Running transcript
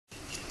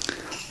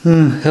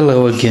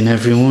Hello again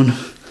everyone.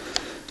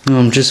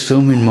 I'm just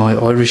filming my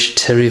Irish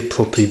Terrier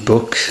puppy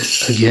Buck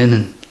again,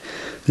 and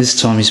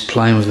this time he's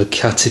playing with a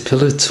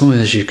caterpillar toy,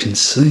 as you can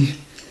see.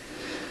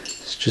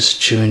 He's just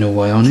chewing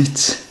away on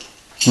it.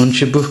 Aren't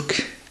you, Buck?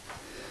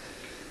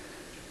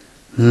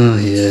 Oh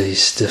yeah,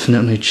 he's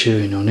definitely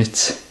chewing on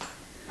it.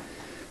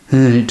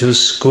 And it does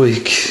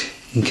squeak,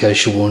 in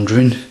case you're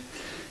wondering.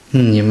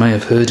 You may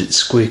have heard it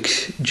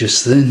squeak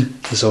just then,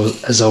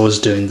 as I was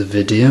doing the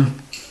video.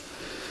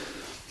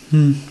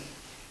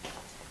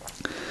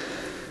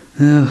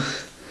 Yeah,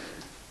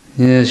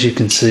 as you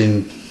can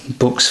see,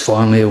 Buck's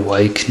finally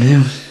awake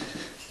now,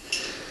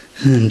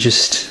 and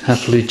just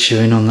happily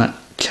chewing on that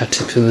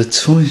caterpillar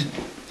toy.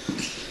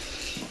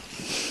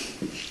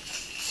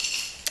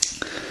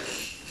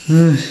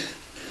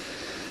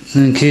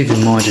 And keep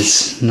in mind,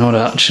 it's not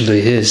actually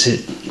his.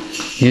 It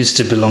used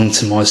to belong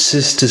to my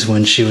sister's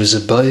when she was a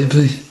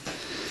baby.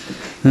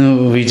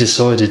 We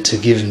decided to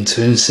give him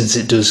to him since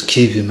it does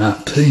keep him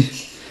happy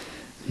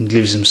and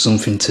gives him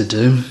something to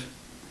do,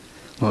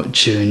 like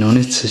chewing on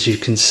it, as you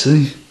can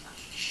see.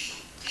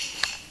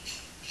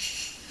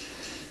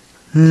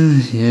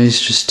 Yeah,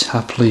 he's just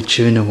happily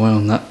chewing away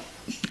on that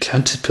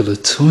caterpillar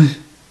toy.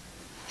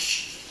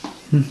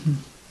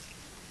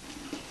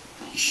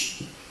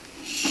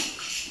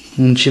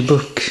 Aren't you,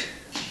 Buck?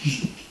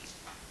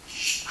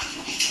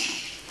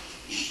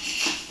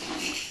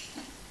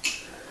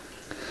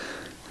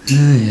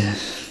 Yeah.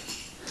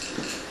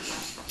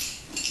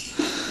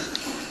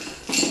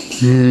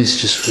 Yeah, he's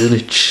just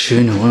really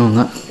chewing away on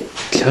that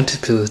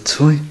caterpillar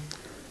toy.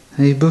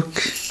 Hey, Buck?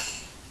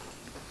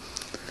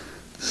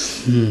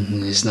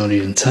 He's not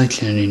even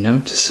taking any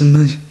notice of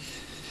me.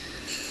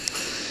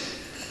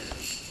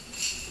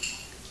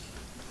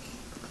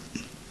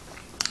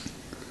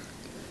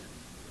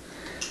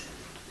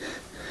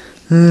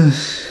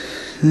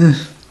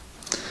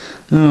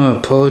 I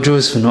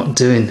apologise for not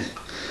doing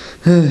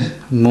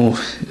more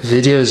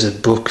videos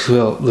of Buck.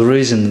 Well, the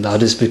reason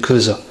that is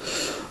because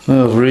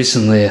I've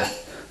recently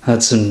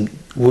had some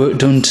work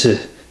done to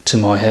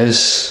my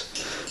house.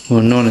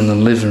 Well, not in the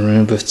living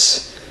room,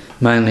 but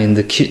mainly in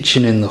the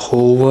kitchen, in the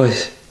hallway.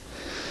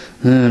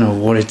 And I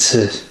wanted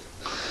to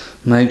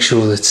make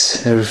sure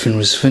that everything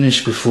was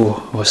finished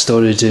before I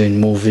started doing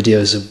more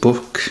videos of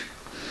Buck.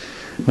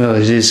 Well,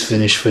 it is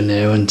finished for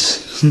now, and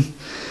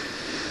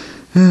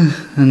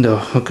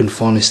I can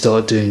finally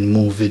start doing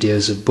more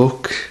videos of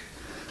Buck,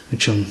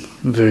 which I'm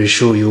very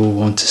sure you all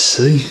want to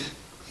see.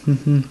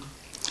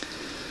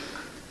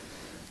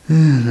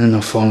 And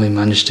I finally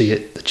managed to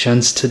get the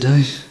chance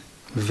today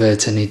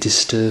without any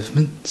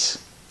disturbance.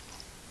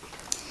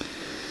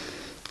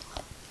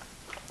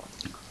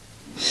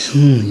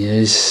 Yeah,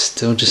 he's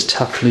still just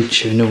happily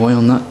chewing away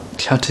on that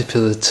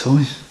caterpillar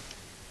toy.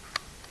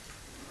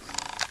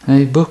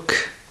 Hey,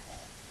 Buck?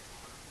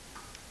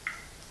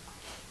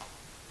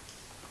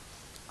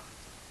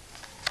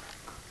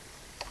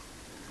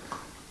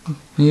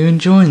 Are you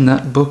enjoying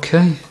that, Buck,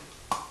 eh?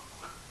 Are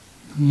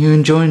you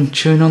enjoying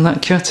chewing on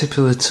that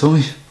caterpillar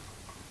toy?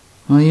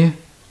 Are you?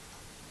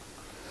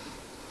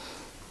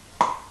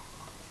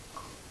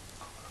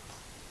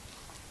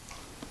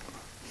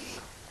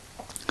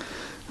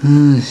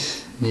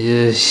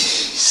 Yeah, he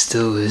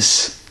still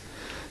is.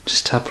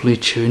 Just happily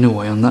chewing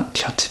away on that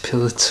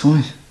caterpillar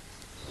toy.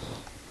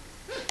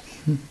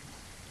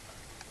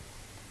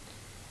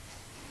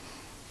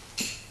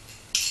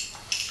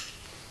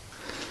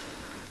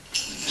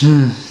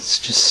 It's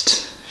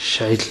just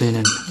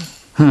shaking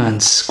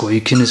and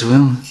squeaking as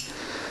well.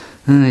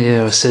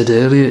 Yeah, I said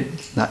earlier,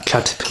 that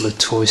caterpillar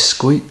toy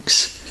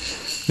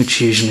squeaks, which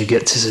usually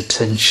gets his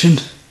attention.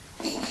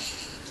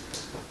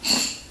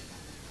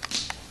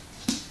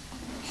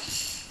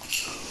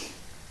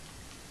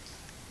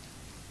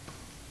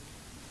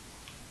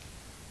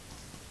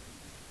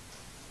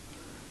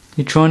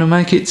 You trying to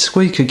make it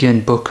squeak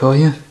again, Buck, are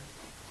you?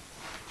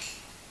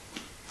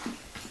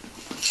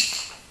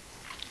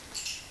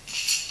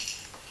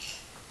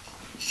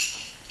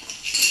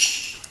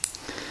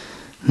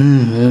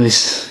 Well, he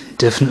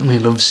definitely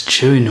loves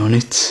chewing on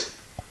it.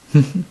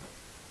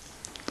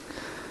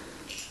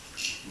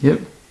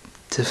 Yep,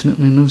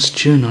 definitely loves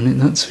chewing on it,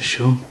 that's for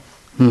sure.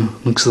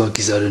 Looks like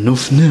he's had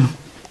enough now.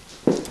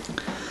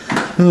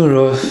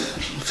 Alright,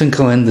 I think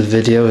I'll end the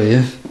video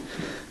here.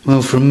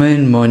 Well, from me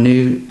and my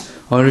new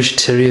Irish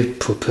Terrier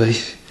puppy,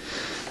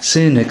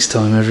 see you next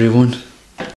time, everyone.